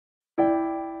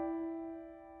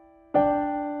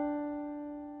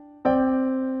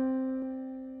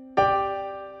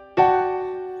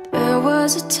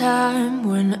was a time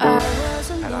when I was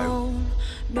alone,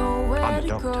 nowhere to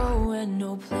go and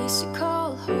no place to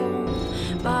call home.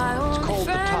 My only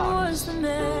friend was the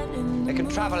man in the It can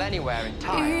travel anywhere in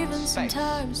time and Even space.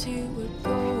 sometimes he would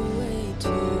go away too.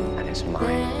 And it's mine.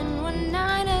 Then one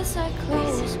night as I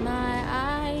closed my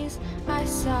eyes, I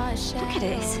saw a shadow. Look at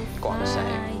it. Go on, say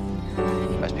it.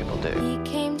 Most people do. He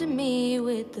came to me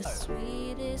with the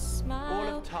sweetest smile.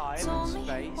 All of time Told and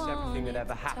me he space, everything that ever wanted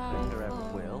to happened or ever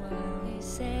talk will. for a while. He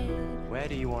said, Where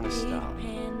do you want to start?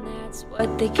 and that's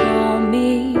what they call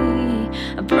me.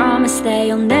 I promise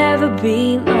they'll never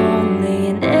be lonely.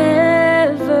 And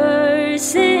ever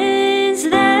since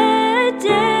that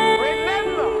day,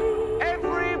 Remember,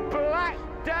 every black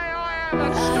day I ever I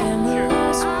am stalked a you.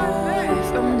 lost boy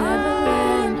from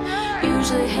Neverland,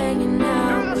 usually hanging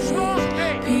out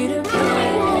with Peter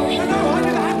Pan.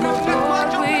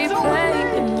 We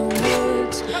play in the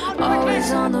woods,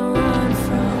 always on the run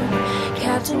from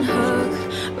Captain Hook.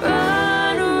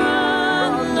 Run,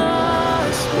 run,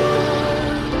 lost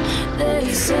boy,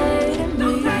 they say to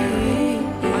me,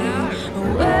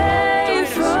 away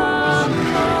from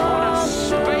home,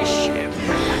 Spaceship.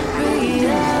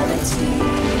 reality.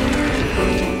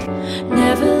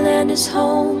 Neverland is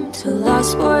home to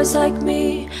lost boys like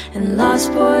me, and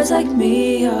lost boys like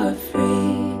me are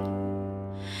free.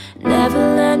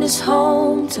 Neverland is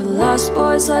home to lost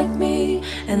boys like me,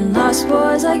 and lost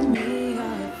boys like me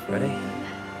are free. Ready?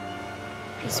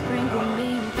 He sprinkled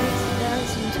me in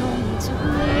paradise and told me to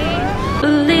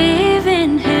believe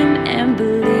in him and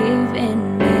believe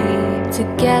in me.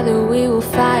 Together we will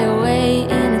fly away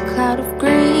in a cloud of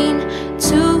green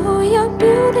to your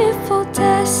beautiful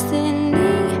destiny.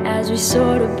 As we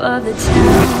soared above the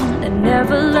town that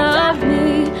never loved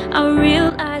me, I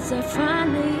realized I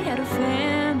finally had a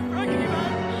family.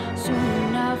 Soon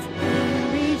enough we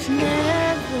reached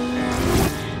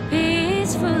Neverland,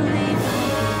 peacefully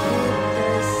with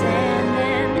the sand.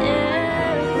 And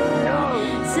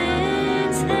ever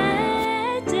since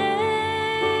that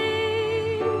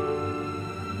day,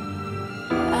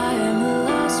 I am a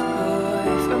lost boy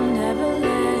from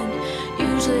Neverland,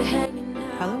 usually hanging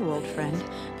out. Hello, old friend.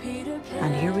 Peter Pan.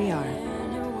 And here we are,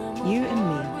 you and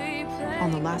me, on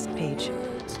the last page.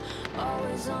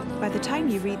 By the time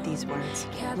you read these words,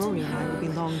 Rory and I will be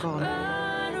long gone.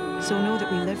 So know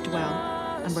that we lived well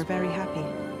and we're very happy.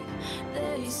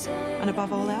 And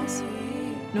above all else,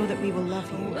 know that we will love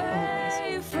you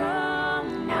always.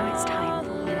 Now it's time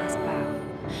for one last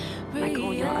bow, like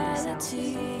all your other selves.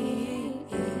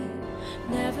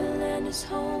 Neverland is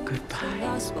home. Goodbye. To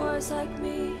lost boys like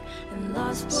me, and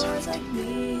lost boys like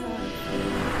me are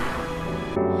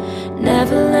free.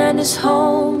 Neverland is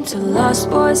home to lost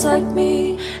boys like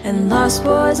me, and lost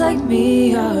boys like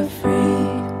me are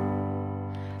free.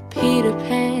 Peter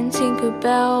Pan,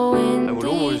 Tinkerbell, Wendy,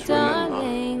 always remember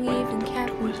darling, when even the doctor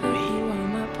Captain was Hook, me. you are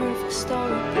my perfect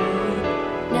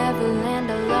storyboard.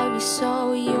 Neverland, I love you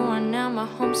so. You are now my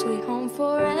home, sweet home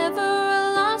forever.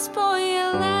 A lost boy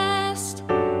at last.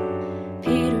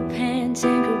 Peter Pan,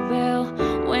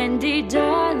 Tinkerbell, Wendy,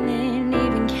 darling,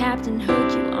 even Captain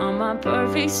Hook, you are my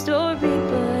perfect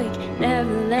storybook.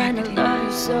 Neverland, I love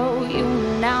you so. You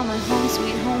are now my home,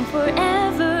 sweet home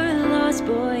forever. A lost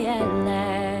boy at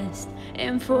last.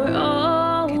 And for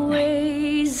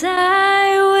always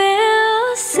I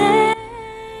will say,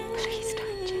 Please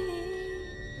don't change.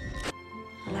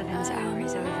 11's hour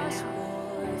is over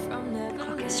now. The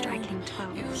clock is striking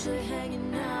 12.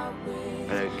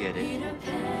 I don't get it.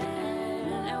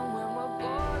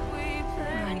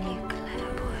 Run, you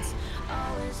clever boy.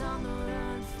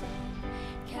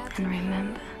 And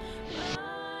remember,